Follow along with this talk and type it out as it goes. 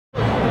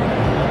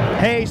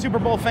Hey Super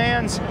Bowl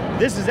fans,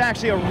 this is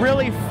actually a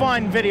really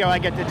fun video I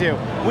get to do.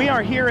 We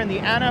are here in the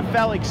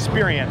NFL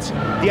Experience.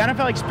 The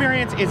NFL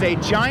Experience is a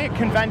giant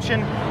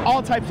convention,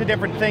 all types of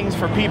different things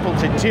for people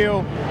to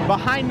do.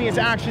 Behind me is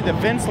actually the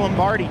Vince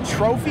Lombardi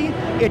Trophy.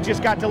 It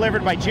just got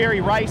delivered by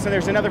Jerry Rice, and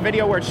there's another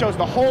video where it shows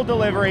the whole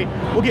delivery.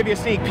 We'll give you a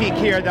sneak peek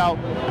here though,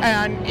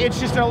 and it's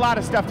just a lot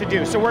of stuff to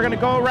do. So we're gonna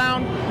go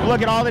around,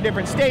 look at all the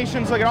different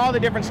stations, look at all the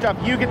different stuff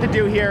you get to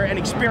do here and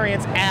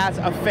experience as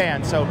a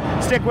fan. So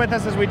stick with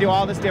us as we do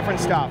all this different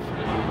stuff.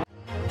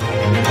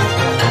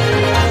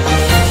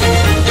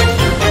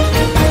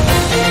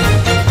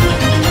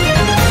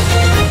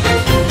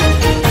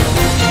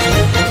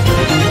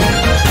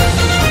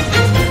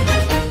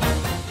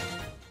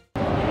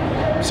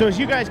 So as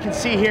you guys can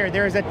see here,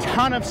 there is a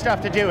ton of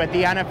stuff to do at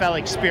the NFL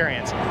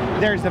Experience.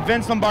 There's the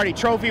Vince Lombardi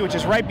Trophy, which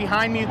is right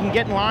behind me. You can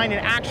get in line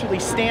and actually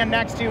stand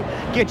next to,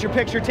 get your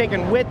picture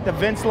taken with the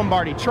Vince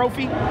Lombardi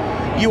Trophy.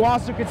 You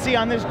also can see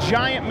on this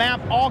giant map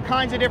all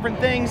kinds of different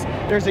things.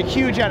 There's a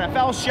huge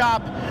NFL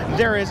shop.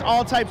 There is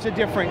all types of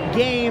different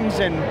games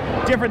and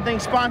different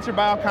things sponsored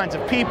by all kinds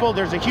of people.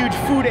 There's a huge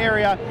food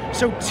area.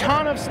 So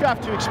ton of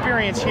stuff to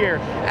experience here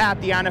at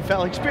the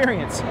NFL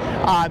Experience.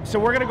 So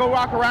we're gonna go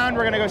walk around.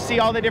 We're gonna go see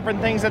all the different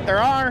things that there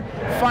are,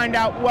 find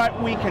out what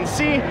we can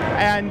see,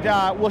 and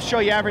we'll show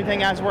you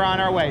everything as we're on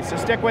our way. So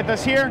stick with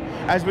us here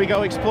as we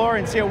go explore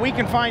and see what we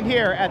can find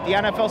here at the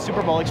NFL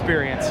Super Bowl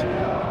Experience.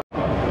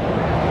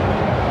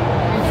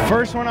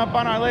 First one up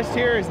on our list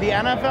here is the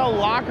NFL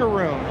locker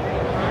room.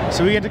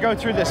 So we get to go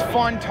through this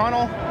fun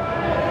tunnel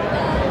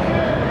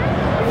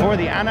for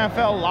the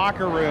NFL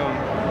locker room.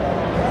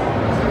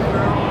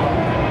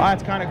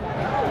 That's kind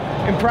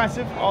of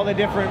impressive, all the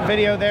different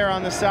video there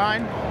on the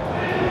side.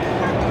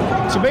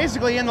 So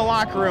basically in the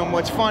locker room,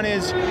 what's fun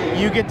is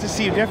you get to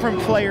see different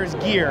players'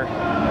 gear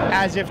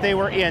as if they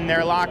were in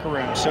their locker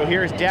room. So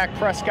here's Dak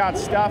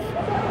Prescott's stuff.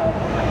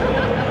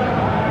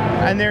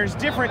 And there's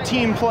different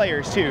team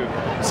players too.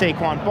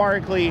 Saquon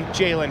Barkley,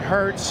 Jalen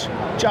Hurts,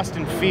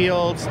 Justin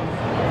Fields,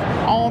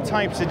 all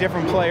types of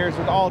different players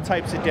with all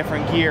types of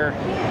different gear.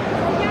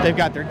 They've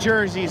got their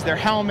jerseys, their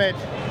helmet,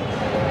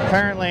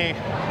 apparently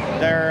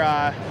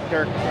their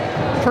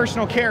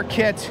personal care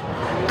kit.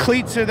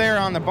 Cleats are there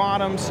on the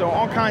bottom, so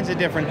all kinds of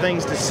different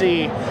things to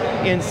see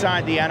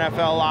inside the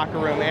NFL locker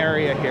room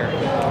area here.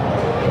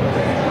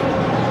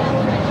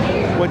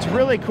 What's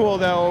really cool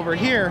though over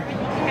here,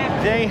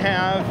 they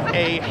have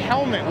a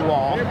helmet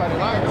wall,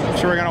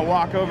 which we're gonna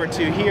walk over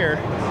to here.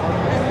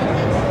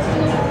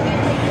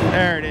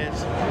 There it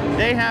is.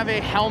 They have a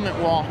helmet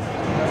wall,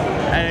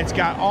 and it's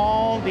got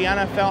all the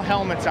NFL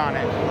helmets on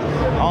it,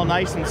 all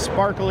nice and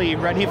sparkly,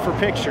 ready for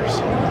pictures.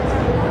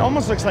 It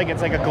almost looks like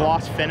it's like a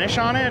gloss finish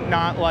on it,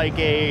 not like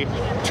a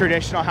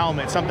traditional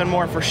helmet, something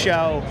more for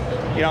show,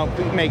 you know,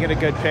 make it a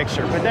good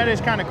picture. But that is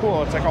kind of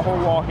cool. It's like a whole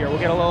wall here. We'll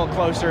get a little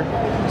closer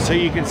so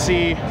you can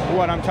see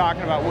what I'm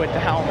talking about with the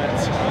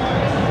helmets.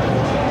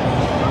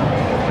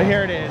 But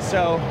here it is.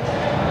 So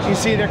you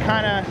see they're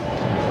kind of,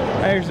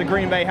 there's the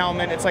Green Bay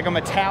helmet. It's like a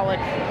metallic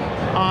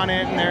on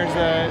it, and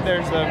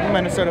there's the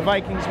Minnesota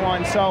Vikings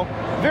one. So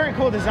very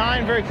cool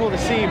design, very cool to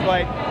see,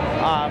 but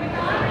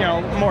you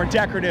know, more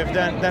decorative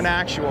than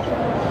actual.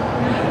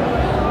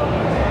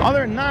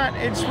 Other than that,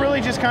 it's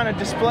really just kind of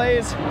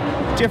displays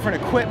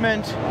different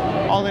equipment,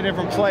 all the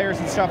different players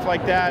and stuff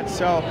like that.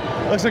 So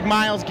looks like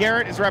Myles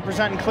Garrett is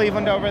representing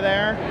Cleveland over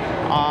there.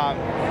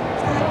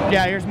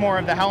 Yeah, here's more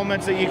of the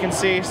helmets that you can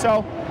see.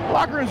 So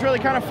locker room's really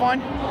kind of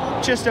fun.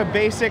 Just a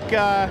basic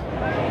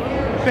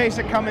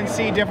come and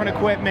see different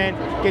equipment,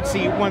 get to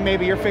see one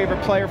maybe your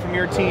favorite player from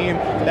your team,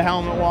 the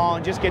helmet wall,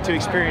 and just get to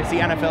experience the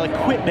NFL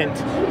equipment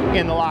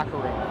in the locker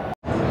room.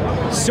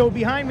 So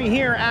behind me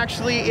here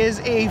actually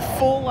is a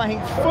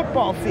full-length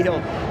football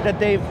field that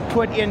they've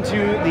put into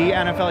the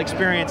NFL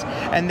Experience,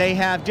 and they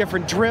have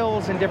different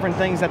drills and different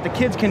things that the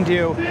kids can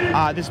do.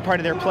 This is part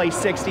of their Play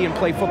 60 and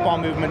Play Football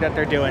movement that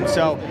they're doing.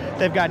 So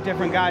they've got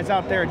different guys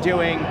out there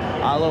doing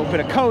a little bit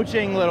of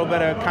coaching, a little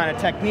bit of kind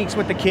of techniques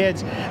with the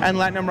kids, and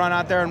letting them run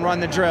out there and run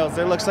the drills.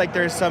 It looks like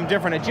there's some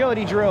different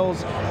agility drills,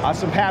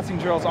 some passing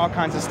drills, all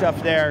kinds of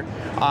stuff there.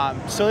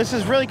 So this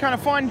is really kind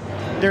of fun.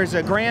 There's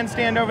a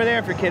grandstand over there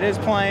if your kid is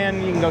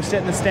playing. You can go sit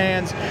in the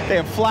stands. They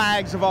have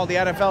flags of all the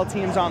NFL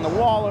teams on the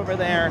wall over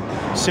there.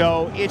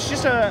 So it's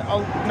just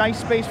a nice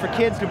space for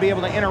kids to be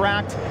able to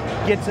interact,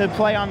 get to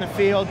play on the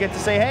field, get to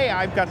say, hey,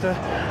 I've got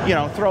to, you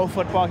know, throw a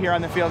football here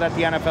on the field at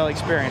the NFL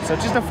Experience. So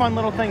it's just a fun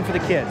little thing for the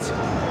kids.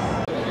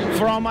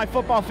 For all my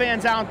football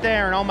fans out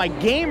there and all my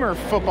gamer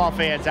football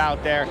fans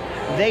out there,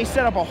 they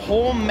set up a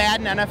whole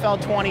Madden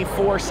NFL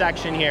 24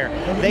 section here.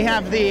 They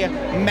have the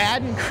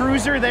Madden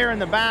Cruiser there in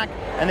the back,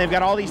 and they've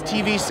got all these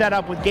TVs set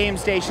up with game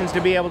stations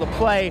to be able to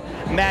play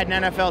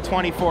Madden NFL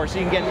 24. So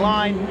you can get in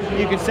line,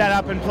 you can set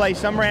up and play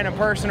some random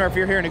person, or if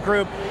you're here in a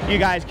group, you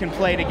guys can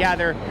play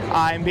together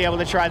and be able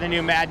to try the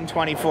new Madden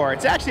 24.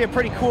 It's actually a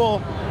pretty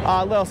cool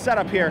little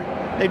setup here.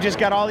 They've just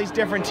got all these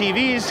different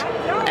TVs,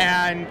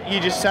 and you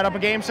just set up a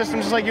game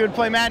system just like you would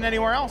play Madden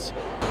anywhere else.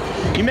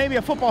 You may be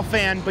a football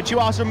fan, but you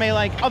also may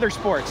like other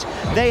sports.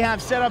 They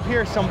have set up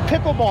here some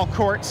pickleball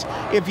courts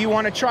if you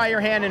want to try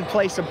your hand and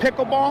play some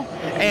pickleball.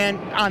 And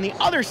on the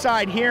other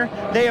side here,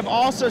 they have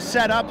also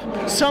set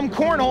up some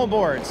cornhole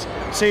boards.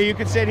 So you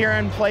could sit here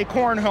and play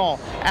cornhole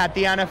at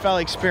the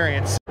NFL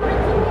experience.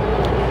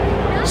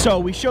 So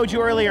we showed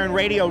you earlier in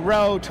Radio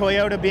Row,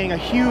 Toyota being a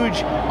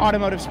huge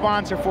automotive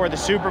sponsor for the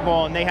Super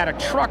Bowl, and they had a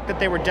truck that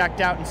they were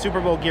decked out in Super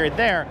Bowl gear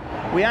there.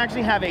 We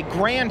actually have a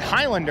Grand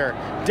Highlander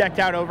decked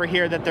out over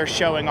here that they're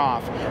showing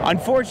off.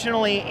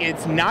 Unfortunately,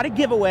 it's not a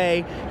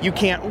giveaway. You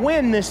can't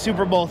win this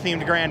Super Bowl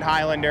themed Grand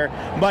Highlander,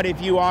 but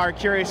if you are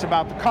curious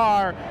about the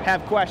car,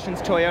 have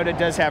questions, Toyota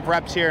does have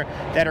reps here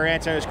that are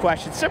answering those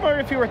questions. Similar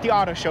if you were at the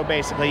auto show,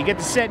 basically. You get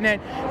to sit in it,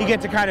 you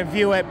get to kind of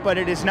view it, but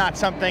it is not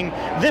something,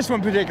 this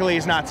one particularly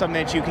is not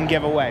something that you can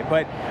give away.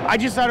 But I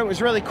just thought it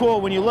was really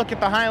cool when you look at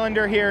the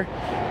Highlander here,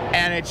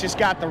 and it's just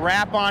got the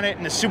wrap on it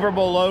and the Super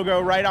Bowl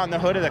logo right on the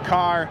hood of the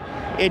car.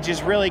 It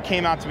just really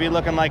came out to be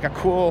looking like a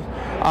cool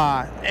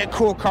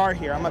car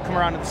here. I'm gonna come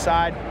around to the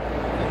side.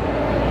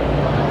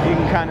 You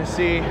can kind of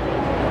see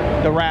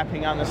the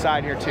wrapping on the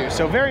side here too.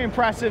 So very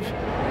impressive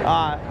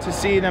to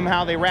see them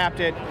how they wrapped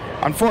it.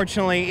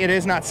 Unfortunately, it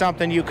is not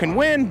something you can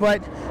win,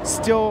 but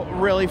still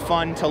really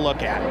fun to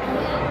look at.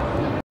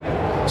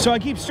 So I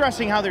keep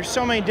stressing how there's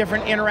so many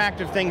different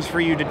interactive things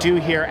for you to do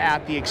here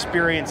at the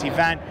Experience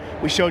event.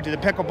 We showed you the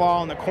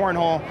pickleball and the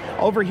cornhole.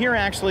 Over here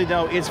actually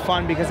though is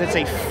fun because it's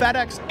a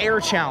FedEx Air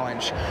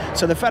Challenge.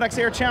 So the FedEx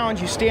Air Challenge,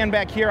 you stand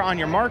back here on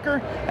your marker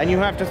and you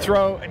have to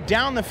throw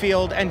down the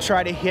field and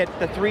try to hit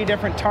the 3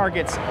 different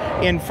targets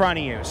in front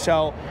of you.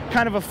 So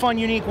kind of a fun,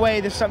 unique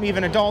way. There's something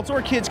even adults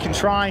or kids can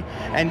try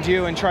and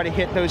do and try to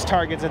hit those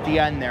targets at the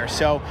end there.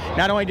 So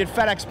not only did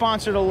FedEx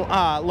sponsor the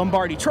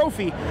Lombardi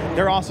Trophy,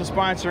 they're also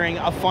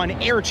sponsoring a fun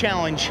air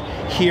challenge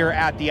here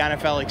at the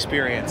NFL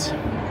Experience.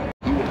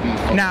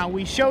 Now,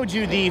 we showed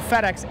you the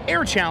FedEx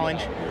Air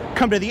Challenge.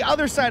 Come to the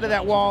other side of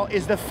that wall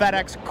is the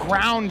FedEx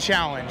Ground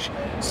Challenge.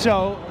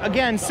 So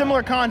again,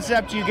 similar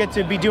concept, you get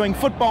to be doing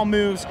football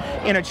moves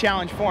in a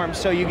challenge form.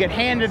 So you get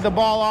handed the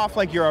ball off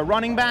like you're a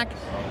running back.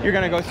 You're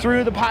gonna go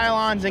through the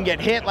pylons and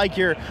get hit like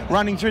you're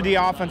running through the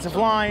offensive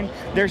line.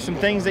 There's some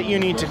things that you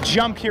need to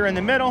jump here in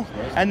the middle,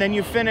 and then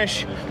you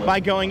finish by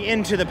going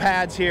into the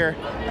pads here.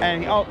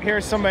 And oh,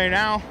 here's somebody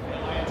now.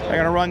 They're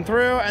gonna run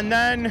through, and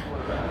then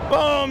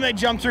boom, they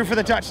jump through for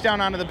the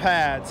touchdown onto the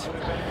pads.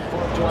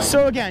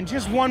 So again,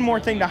 just one more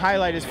thing to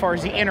highlight as far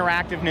as the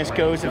interactiveness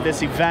goes of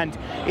this event.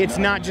 It's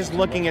not just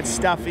looking at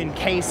stuff in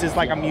cases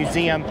like a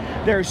museum.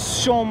 There's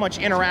so much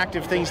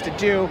interactive things to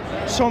do,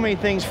 so many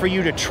things for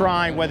you to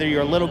try, whether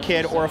you're a little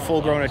kid or a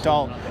full-grown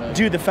adult.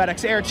 Do the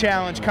FedEx Air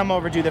Challenge, come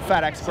over, do the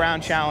FedEx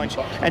Ground Challenge,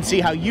 and see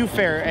how you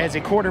fare as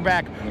a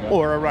quarterback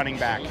or a running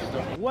back.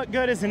 What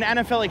good is an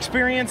NFL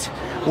experience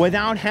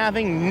without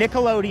having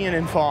Nickelodeon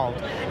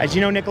involved? As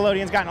you know,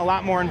 Nickelodeon's gotten a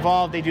lot more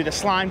involved. They do the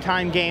Slime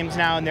Time games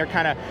now, and they're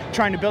kind of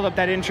trying to build up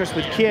that interest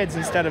with kids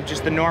instead of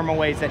just the normal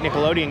ways that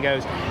Nickelodeon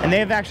goes. And they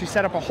have actually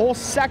set up a whole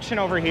section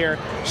over here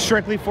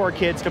strictly for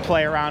kids to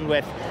play around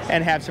with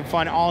and have some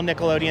fun, all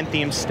Nickelodeon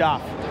themed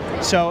stuff.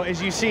 So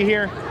as you see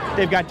here,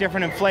 they've got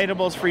different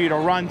inflatables for you to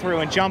run through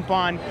and jump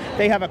on.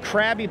 They have a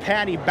Krabby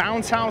Patty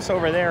bounce house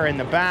over there in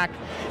the back,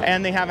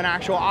 and they have an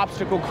actual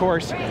obstacle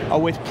course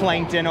with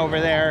plankton over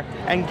there.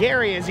 And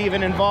Gary is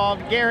even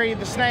involved. Gary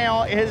the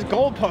snail is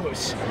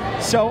goalposts.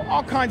 So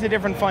all kinds of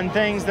different fun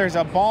things. There's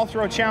a ball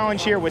throw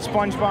challenge here with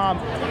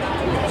SpongeBob.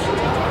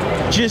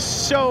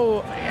 Just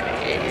so,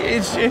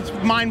 it's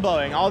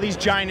mind-blowing. All these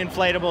giant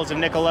inflatables of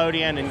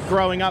Nickelodeon, and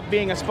growing up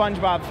being a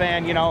SpongeBob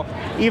fan, you know,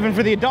 even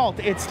for the adult,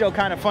 it's still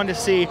kind of fun to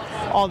see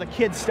all the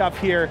kids stuff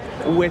here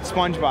with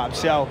SpongeBob.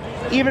 So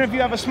even if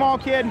you have a small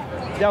kid,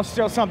 there's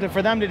still something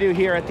for them to do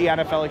here at the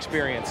NFL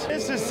Experience.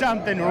 This is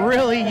something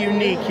really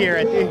unique here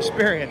at the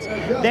Experience.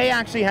 They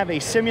actually have a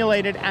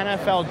simulated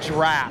NFL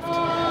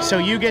draft. So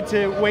you get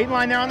to wait in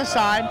line there on the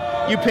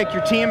side, you pick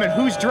your team and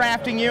who's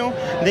drafting you,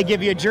 they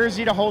give you a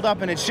jersey to hold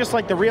up, and it's just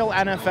like the real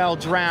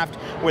NFL draft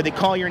where they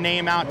call your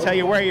name out, tell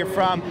you where you're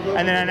from,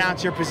 and then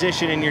announce your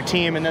position in your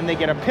team, and then they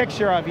get a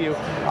picture of you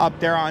up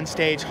there on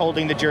stage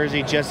holding the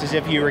jersey just as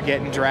if you were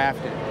getting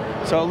drafted.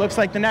 So it looks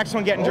like the next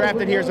one getting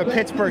drafted here is a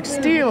Pittsburgh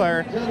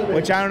Steeler,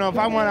 which I don't know if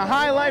I want to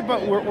highlight,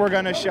 but we're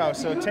going to show.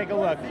 So take a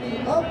look.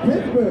 Up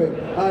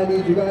Pittsburgh, I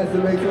need you guys to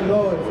make some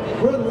noise.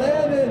 We're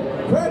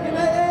landing, cracking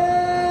the air.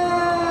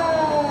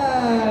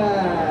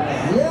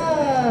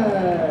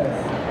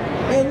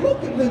 Yes. And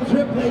look at the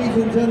drip, ladies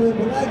and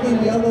gentlemen. Black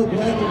and yellow,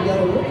 black and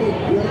yellow. Look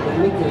at drip.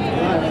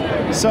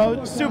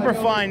 So super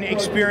fun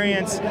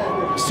experience,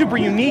 super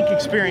unique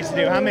experience to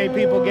do. How many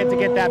people get to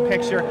get that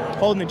picture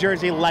holding the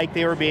jersey like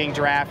they were being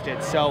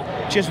drafted? So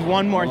just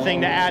one more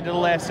thing to add to the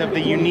list of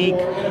the unique,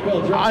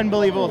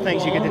 unbelievable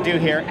things you get to do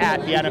here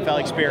at the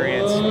NFL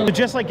Experience. So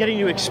just like getting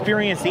to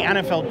experience the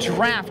NFL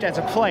draft as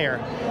a player,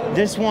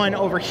 This one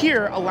over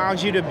here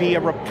allows you to be a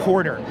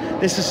reporter.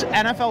 This is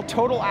NFL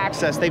Total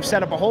Access. They've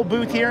set up a whole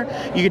booth here.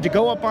 You get to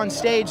go up on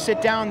stage,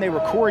 sit down, they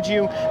record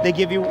you, they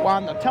give you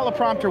on the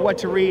teleprompter what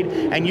to read,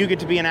 and you get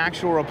to be an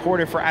actual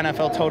reporter for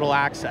NFL Total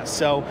Access.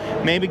 So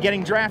maybe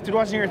getting drafted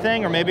wasn't your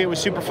thing, or maybe it was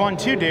super fun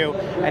to do,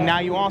 and now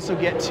you also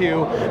get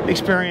to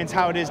experience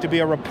how it is to be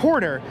a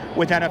reporter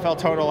with NFL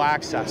Total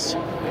Access.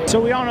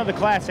 So we all know the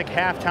classic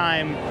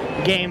halftime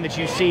game that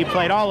you see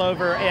played all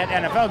over at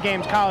NFL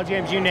games, college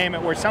games, you name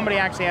it, where somebody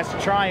actually has to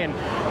try and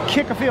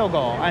kick a field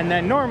goal and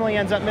then normally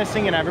ends up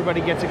missing and everybody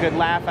gets a good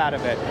laugh out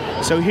of it.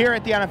 So here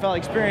at the NFL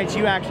Experience,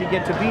 you actually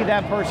get to be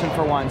that person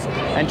for once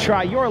and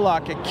try your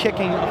luck at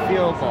kicking a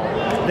field goal.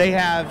 They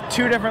have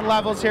 2 different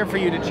levels here for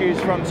you to choose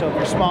from, so if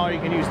you're smaller, you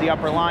can use the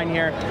upper line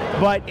here,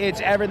 but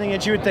it's everything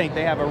that you would think.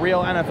 They have a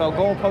real NFL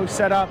goalpost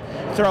set up,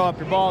 throw up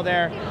your ball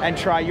there, and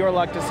try your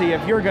luck to see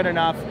if you're good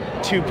enough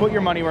to put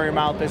your money where your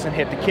mouth is and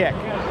hit the kick.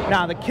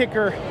 Now the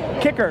kicker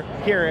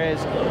here is,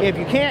 if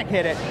you can't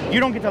hit it, you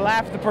don't get to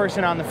laugh at the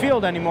person on the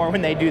field anymore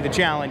when they do the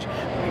challenge.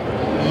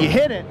 You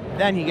hit it,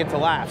 then you get to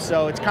laugh.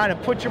 So it's kind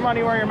of put your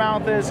money where your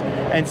mouth is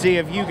and see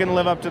if you can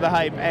live up to the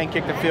hype and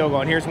kick the field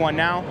goal. And here's one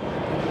now.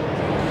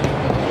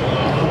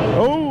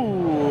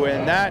 Oh,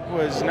 and that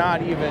was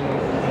not even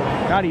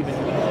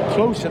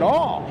close at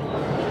all.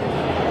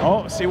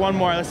 Oh, see one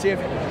more. Let's see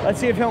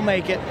if he'll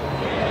make it.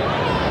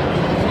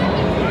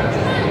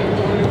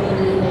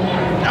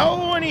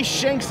 He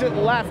shanks it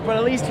left, but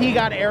at least he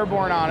got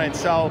airborne on it.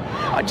 So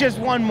just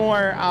one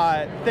more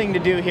thing to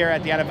do here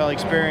at the NFL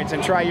Experience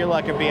and try your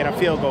luck at being a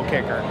field goal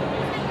kicker.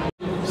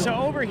 So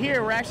over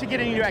here, we're actually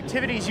getting into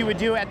activities you would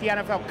do at the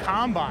NFL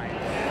Combine.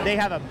 They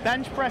have a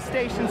bench press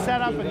station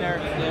set up and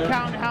they're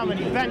counting how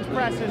many bench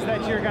presses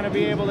that you're going to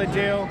be able to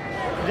do.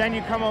 Then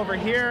you come over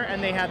here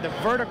and they have the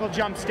vertical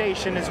jump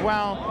station as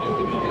well.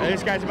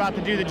 This guy's about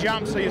to do the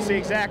jump, so you'll see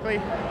exactly.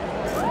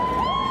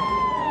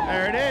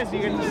 There it is.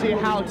 You get to see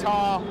how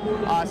tall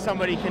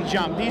somebody can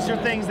jump. These are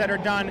things that are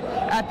done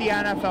at the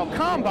NFL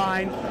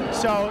Combine,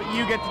 so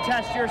you get to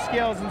test your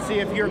skills and see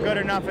if you're good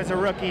enough as a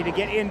rookie to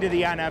get into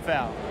the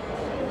NFL.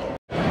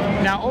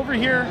 Now over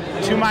here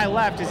to my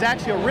left is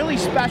actually a really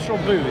special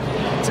booth.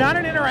 It's not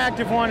an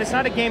interactive one, it's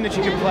not a game that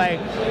you can play,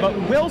 but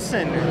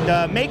Wilson,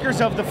 the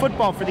makers of the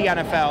football for the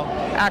NFL,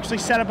 actually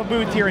set up a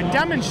booth here and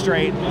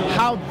demonstrate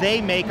how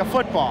they make a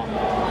football.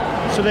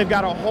 So they've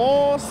got a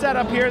whole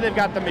setup here. They've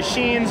got the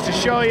machines to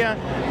show you.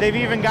 They've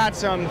even got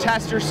some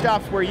tester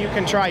stuff where you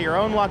can try your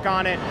own luck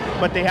on it,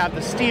 but they have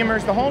the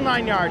steamers, the whole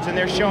 9 yards, and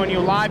they're showing you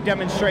live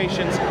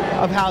demonstrations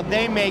of how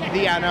they make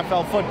the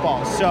NFL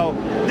football. So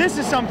this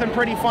is something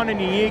pretty fun and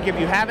unique if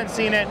you haven't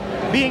seen it.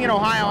 Being in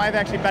Ohio, I've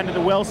actually been to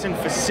the Wilson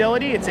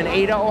facility. It's in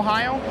Ada,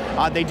 Ohio.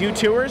 They do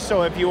tours,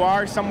 so if you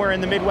are somewhere in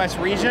the Midwest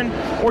region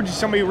or just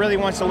somebody who really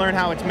wants to learn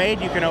how it's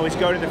made, you can always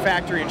go to the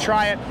factory and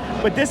try it.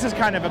 But this is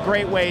kind of a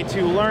great way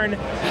to learn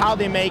how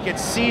they make it,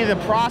 see the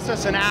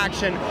process and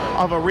action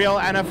of a real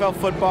NFL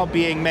football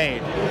being made.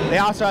 They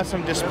also have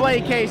some display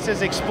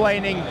cases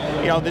explaining,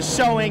 the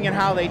sewing and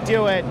how they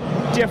do it,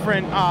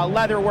 different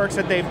leather works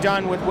that they've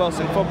done with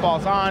Wilson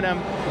footballs on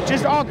them,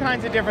 just all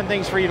kinds of different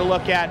things for you to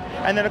look at.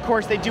 And then of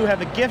course they do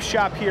have a gift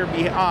shop here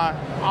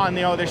on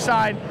the other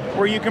side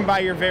where you can buy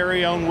your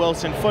very own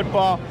Wilson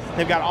football.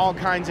 They've got all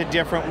kinds of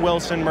different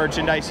Wilson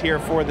merchandise here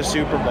for the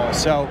Super Bowl.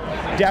 So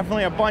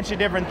definitely a bunch of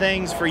different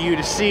things for you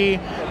to see.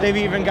 They've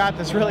even got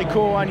this really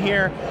cool one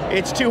here.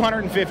 It's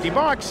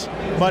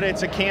 $250, but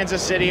it's a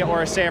Kansas City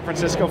or a San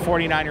Francisco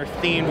 49er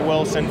themed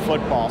Wilson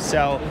football.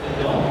 So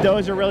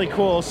those are really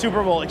cool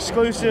Super Bowl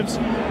exclusives,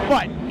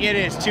 but it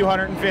is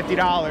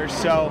 $250.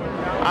 So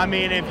I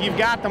mean, if you've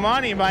got the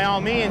money, by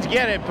all means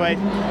get it, but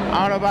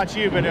I don't know about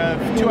you, but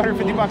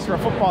 $250 for a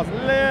football is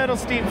a little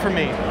steep for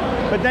me.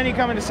 But then you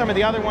come into some of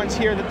the other ones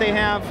here that they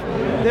have.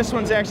 This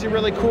one's actually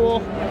really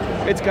cool.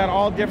 It's got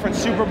all different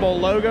Super Bowl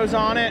logos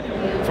on it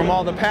from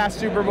all the past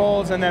Super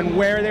Bowls and then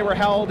where they were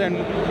held and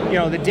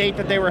the date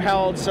that they were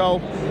held. So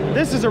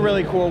this is a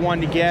really cool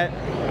one to get.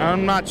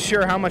 I'm not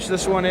sure how much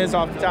this one is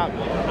off the top.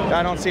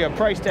 I don't see a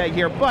price tag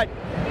here, but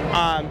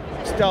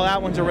still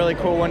that one's a really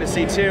cool one to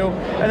see too.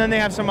 And then they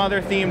have some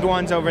other themed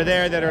ones over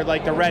there that are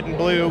like the red and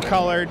blue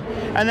colored.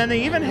 And then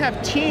they even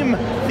have team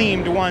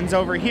themed ones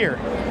over here.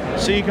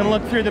 So you can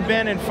look through the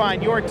bin and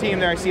find your team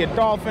there. I see a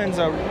Dolphins,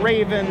 a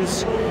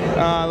Ravens,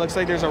 looks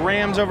like there's a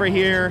Rams over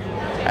here.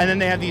 And then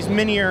they have these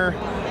miniature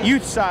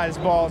youth-size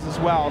balls as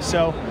well.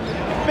 So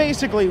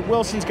basically,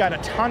 Wilson's got a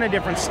ton of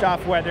different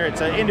stuff, whether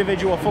it's an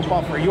individual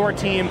football for your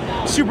team,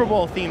 Super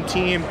Bowl themed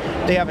team.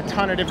 They have a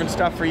ton of different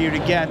stuff for you to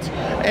get.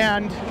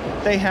 And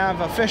they have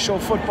official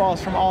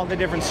footballs from all the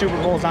different Super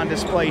Bowls on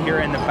display here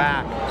in the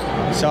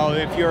back. So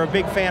if you're a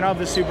big fan of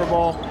the Super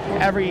Bowl,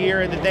 every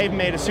year that they've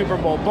made a Super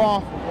Bowl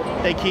ball,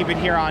 they keep it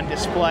here on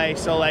display.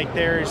 So like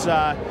there's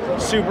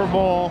Super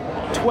Bowl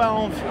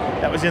 12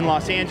 that was in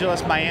Los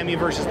Angeles, Miami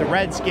versus the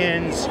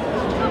Redskins.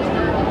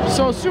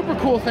 So super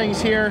cool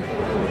things here.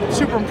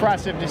 Super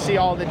impressive to see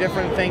all the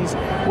different things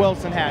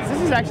Wilson has.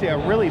 This is actually a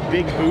really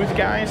big booth,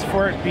 guys,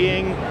 for it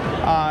being,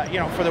 you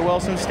know, for the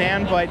Wilson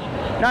stand, but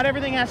not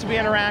everything has to be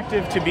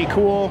interactive to be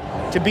cool,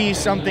 to be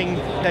something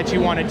that you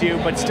want to do,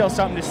 but still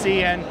something to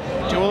see and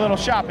do a little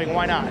shopping.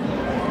 Why not?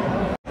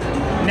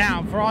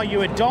 Now, for all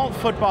you adult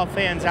football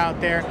fans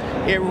out there,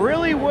 it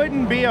really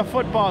wouldn't be a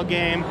football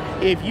game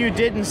if you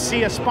didn't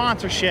see a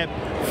sponsorship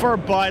for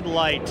Bud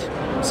Light.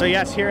 So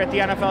yes, here at the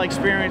NFL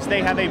Experience,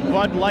 they have a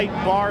Bud Light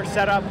bar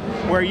set up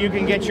where you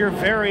can get your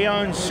very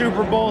own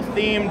Super Bowl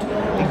themed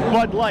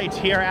Bud Light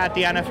here at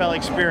the NFL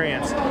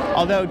Experience.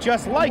 Although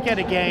just like at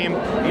a game,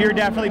 you're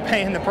definitely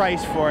paying the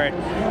price for it.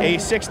 A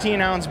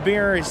 16-ounce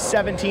beer is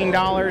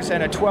 $17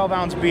 and a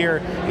 12-ounce beer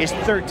is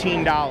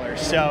 $13.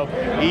 So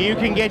you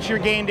can get your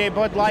game day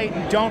Bud Light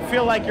and don't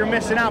feel like you're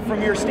missing out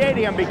from your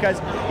stadium because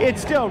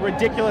it's still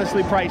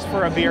ridiculously priced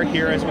for a beer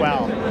here as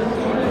well.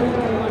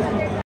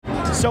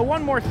 So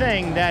one more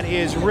thing that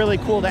is really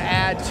cool to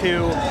add to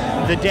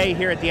the day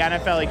here at the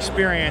NFL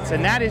Experience,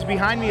 and that is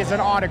behind me is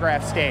an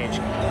autograph stage.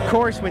 Of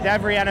course, with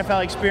every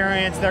NFL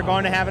Experience, they're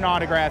going to have an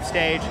autograph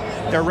stage.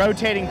 They're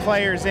rotating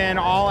players in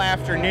all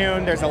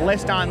afternoon. There's a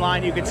list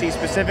online. You can see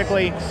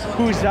specifically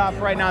who's up.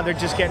 Right now, they're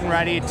just getting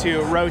ready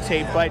to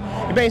rotate, but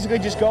you basically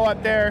just go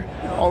up there,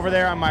 over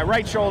there on my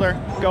right shoulder,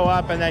 go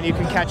up, and then you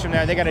can catch them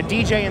there. They got a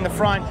DJ in the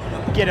front,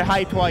 get it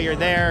hyped while you're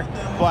there,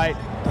 but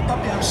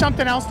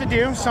something else to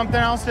do, something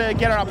else to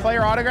get a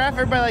player autograph.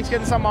 Everybody likes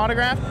getting some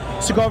autograph.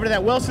 So go over to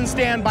that Wilson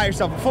stand, buy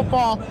yourself a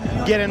football,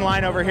 get in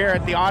line over here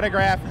at the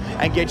autograph,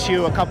 and get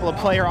you a couple of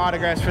player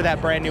autographs for that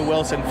brand new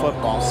Wilson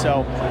football.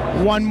 So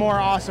one more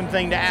awesome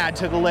thing to add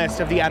to the list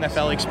of the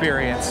NFL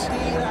Experience.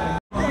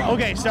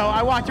 Okay, so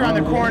I walked around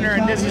the corner,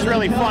 and this is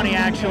really funny,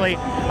 actually.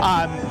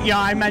 You know,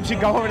 I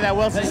mentioned go over to that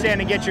Wilson stand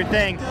and get your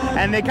thing,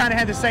 and they kind of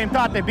had the same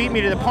thought. They beat me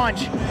to the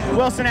punch.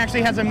 Wilson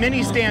actually has a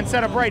mini stand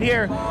set up right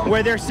here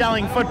where they're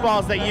selling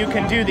footballs that you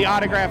can do the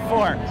autograph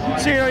for.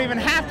 So you don't even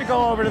have to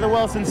go over to the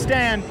Wilson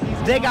stand.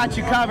 They got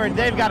you covered.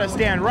 They've got a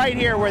stand right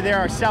here where they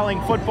are selling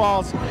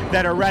footballs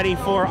that are ready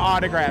for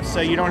autographs,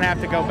 so you don't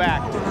have to go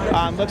back.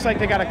 Looks like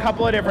they got a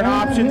couple of different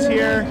options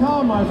here.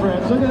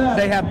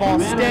 They have ball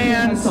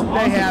stands.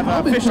 They have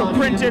official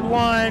printed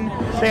one.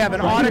 They have an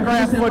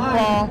autographed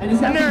football, and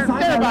they're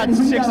about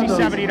 $60,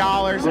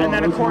 $70. And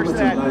then of course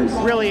that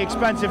really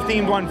expensive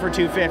themed one for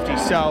 $250.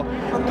 So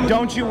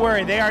don't you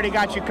worry, they already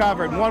got you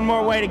covered. One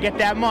more way to get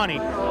that money.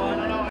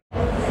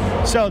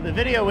 So the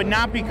video would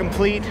not be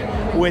complete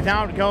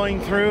without going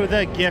through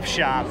the gift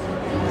shop.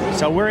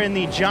 So we're in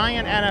the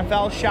giant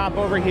NFL shop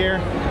over here,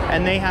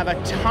 and they have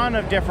a ton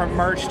of different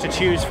merch to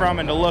choose from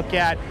and to look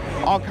at,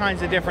 all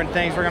kinds of different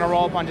things. We're gonna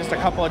roll up on just a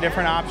couple of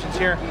different options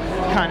here,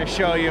 kind of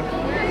show you.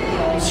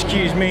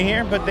 Excuse me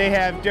here, but they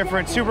have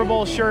different Super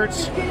Bowl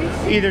shirts,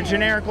 either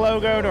generic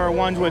logoed or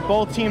ones with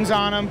both teams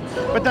on them,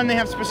 but then they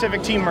have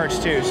specific team merch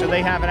too. So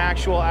they have an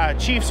actual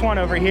Chiefs one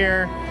over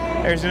here.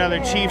 There's another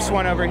Chiefs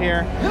one over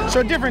here.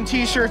 So different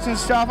t-shirts and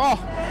stuff. Oh,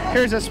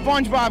 here's a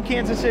SpongeBob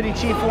Kansas City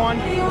Chief one.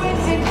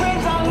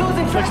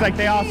 Looks like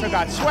they also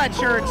got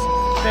sweatshirts.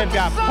 They've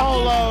got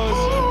polos.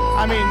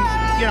 I mean,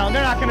 you know,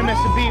 they're not going to miss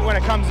a beat when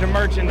it comes to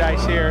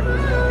merchandise here.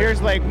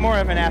 Here's like more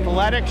of an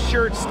athletic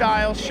shirt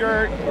style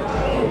shirt.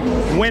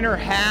 Winter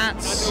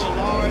hats.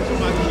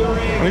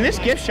 I mean, this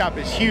gift shop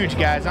is huge,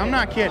 guys. I'm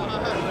not kidding.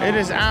 It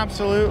is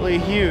absolutely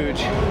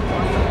huge.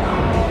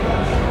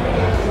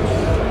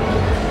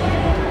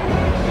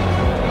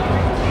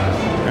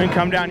 And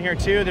come down here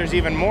too, there's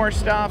even more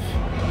stuff.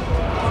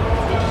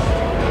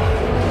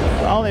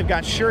 Oh, they've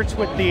got shirts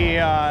with the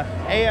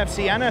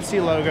AFC,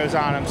 NFC logos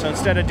on them. So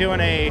instead of doing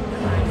a,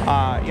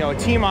 you know, a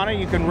team on it,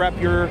 you can rep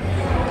your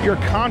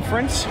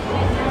conference.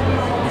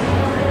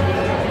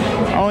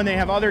 Oh, and they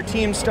have other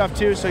team stuff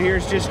too. So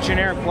here's just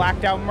generic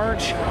blacked out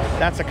merch.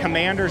 That's a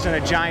Commanders and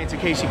a Giants in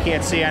case you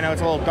can't see. I know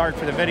it's a little dark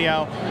for the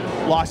video.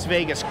 Las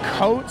Vegas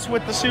coats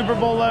with the Super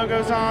Bowl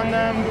logos on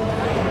them.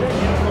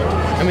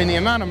 I mean, the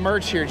amount of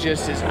merch here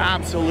just is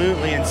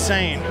absolutely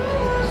insane.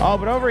 Oh,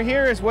 but over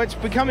here is what's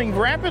becoming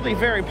rapidly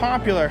very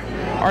popular,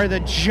 are the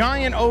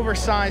giant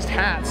oversized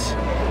hats.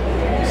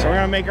 So we're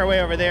gonna make our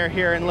way over there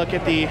here and look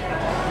at the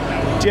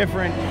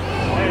different,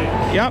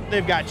 yep,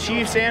 they've got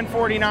Chiefs and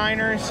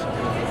 49ers.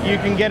 You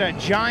can get a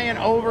giant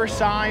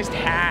oversized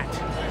hat.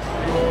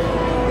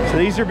 So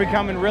these are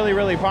becoming really,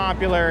 really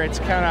popular. It's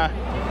kind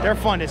of, they're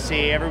fun to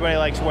see. Everybody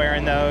likes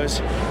wearing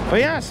those. But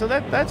yeah, so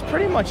that's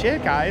pretty much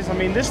it, guys. I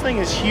mean, this thing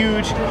is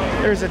huge.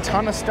 There's a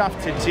ton of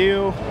stuff to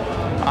do.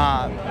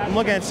 I'm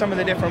looking at some of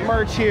the different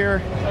merch here.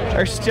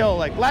 There's still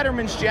like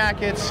Letterman's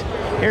jackets.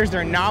 Here's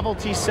their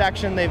novelty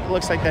section.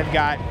 Looks like they've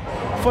got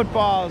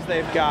footballs,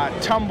 they've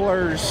got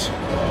tumblers,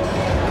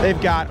 they've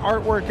got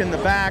artwork in the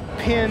back,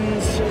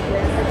 pins.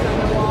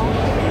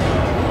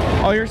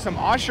 Oh, here's some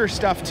Usher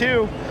stuff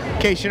too,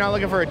 in case you're not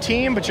looking for a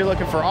team, but you're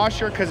looking for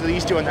Usher because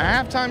he's doing the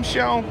halftime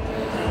show.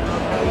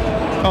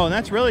 Oh, and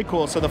that's really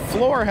cool. So the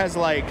floor has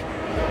like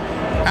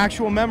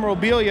actual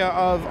memorabilia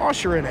of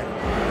Usher in it.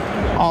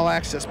 All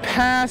access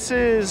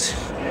passes,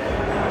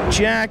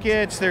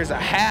 jackets. There's a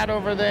hat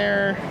over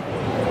there.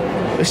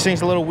 This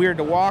thing's a little weird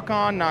to walk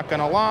on, not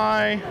gonna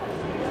lie.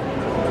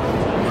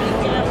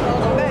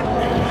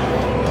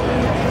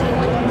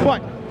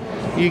 But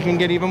you can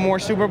get even more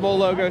Super Bowl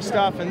logo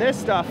stuff, and this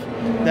stuff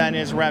then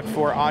is repped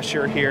for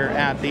Usher here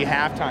at the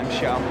halftime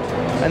show.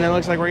 And then it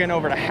looks like we're getting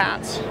over to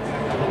hats.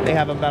 They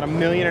have about 1.5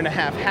 million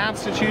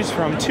hats to choose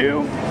from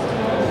too.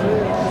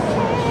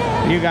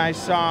 You guys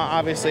saw,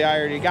 obviously I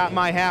already got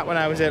my hat when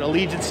I was at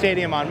Allegiant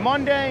Stadium on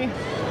Monday.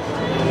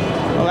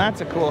 Well,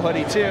 that's a cool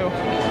hoodie too.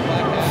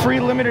 Free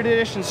limited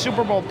edition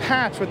Super Bowl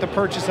patch with the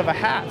purchase of a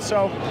hat.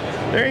 So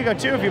there you go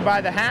too. If you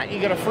buy the hat, you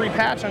get a free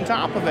patch on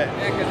top of it.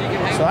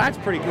 So that's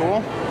pretty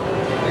cool.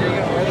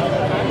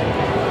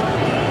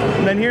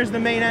 And then here's the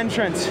main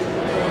entrance.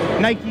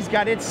 Nike's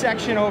got its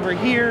section over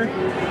here.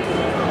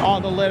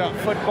 All the lit up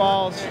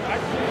footballs.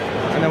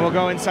 And then we'll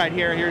go inside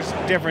here. Here's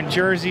different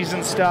jerseys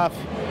and stuff.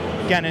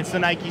 Again, it's the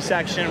Nike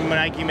section when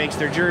Nike makes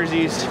their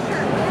jerseys.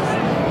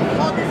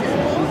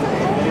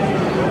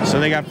 So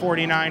they got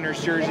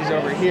 49ers jerseys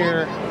over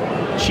here,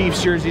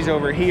 Chiefs jerseys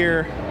over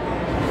here.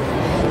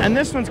 And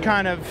this one's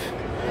kind of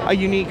a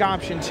unique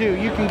option too.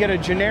 You can get a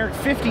generic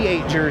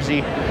 58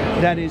 jersey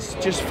that is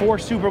just for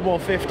Super Bowl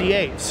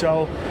 58.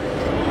 So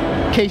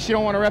in case you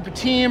don't want to rep a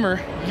team, or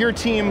your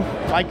team,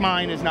 like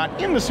mine, is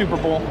not in the Super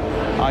Bowl,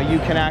 you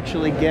can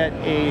actually get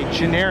a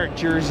generic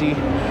jersey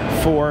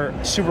for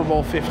Super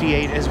Bowl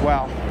 58 as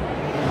well.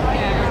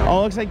 Oh,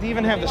 it looks like they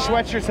even have the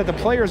sweatshirts that the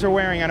players are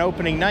wearing on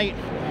opening night.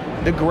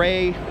 The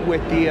gray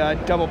with the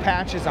double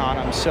patches on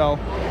them. So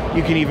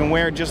you can even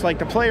wear it just like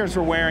the players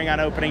were wearing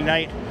on opening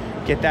night.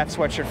 Get that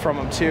sweatshirt from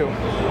them too.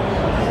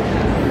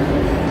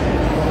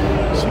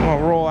 So I'm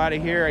gonna roll out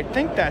of here. I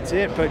think that's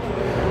it, but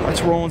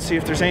let's roll and see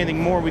if there's anything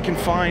more we can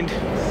find.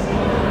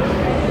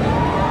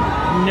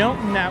 Nope,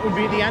 and that would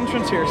be the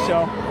entrance here.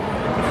 So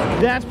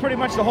that's pretty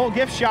much the whole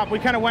gift shop. We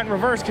kind of went in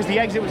reverse because the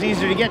exit was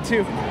easier to get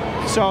to.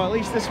 So at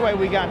least this way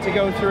we got to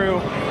go through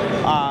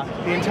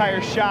the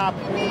entire shop.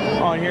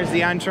 Oh, and here's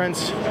the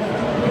entrance.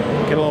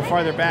 Get a little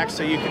farther back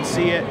so you can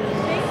see it.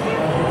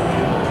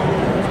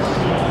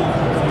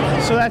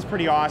 So that's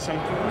pretty awesome.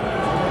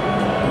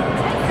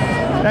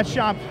 That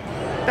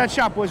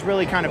shop was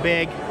really kind of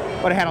big,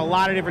 but it had a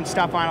lot of different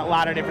stuff on it, a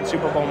lot of different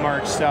Super Bowl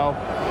merch. So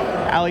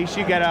at least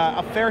you get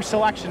a fair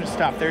selection of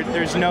stuff.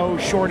 There's no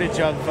shortage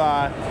of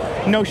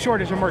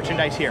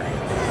merchandise here.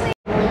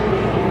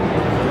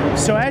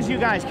 So as you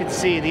guys can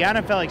see, the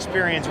NFL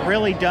experience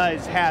really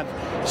does have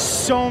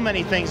so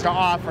many things to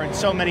offer and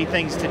so many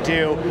things to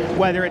do,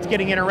 whether it's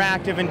getting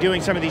interactive and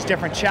doing some of these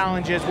different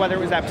challenges, whether it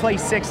was that Play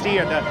 60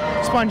 or the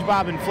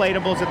SpongeBob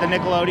inflatables at the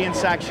Nickelodeon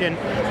section,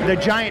 the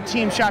giant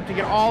team shop to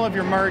get all of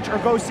your merch, or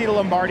go see the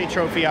Lombardi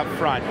Trophy up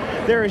front.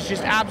 There is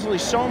just absolutely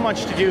so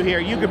much to do here.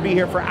 You could be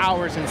here for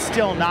hours and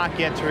still not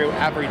get through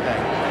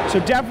everything. So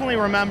definitely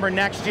remember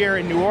next year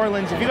in New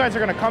Orleans, if you guys are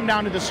going to come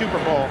down to the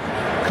Super Bowl,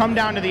 come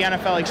down to the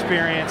NFL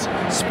experience,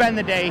 spend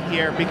the day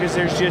here, because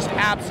there's just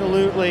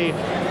absolutely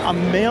a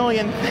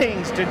million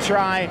things to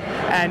try,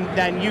 and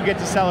then you get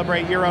to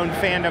celebrate your own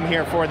fandom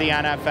here for the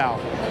NFL.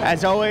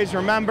 As always,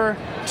 remember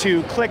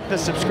to click the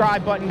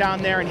subscribe button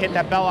down there and hit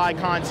that bell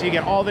icon so you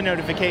get all the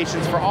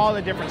notifications for all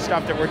the different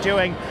stuff that we're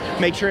doing.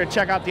 Make sure to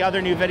check out the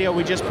other new video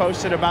we just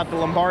posted about the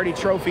Lombardi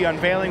Trophy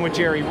unveiling with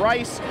Jerry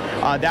Rice.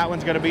 That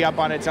one's going to be up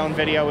on its own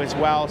video as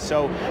well,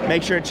 so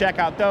make sure to check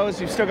out those.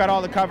 We've still got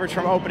all the coverage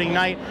from opening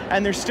night,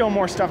 and there's still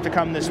more stuff to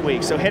come this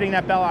week. So hitting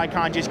that bell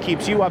icon just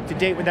keeps you up to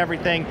date with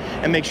everything,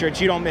 and make sure that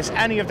you don't miss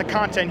any of the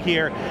content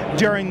here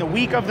during the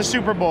week of the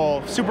Super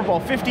Bowl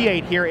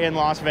 58 here in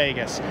Las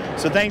Vegas.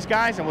 So thanks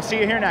guys, and we'll see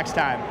you here next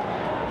time.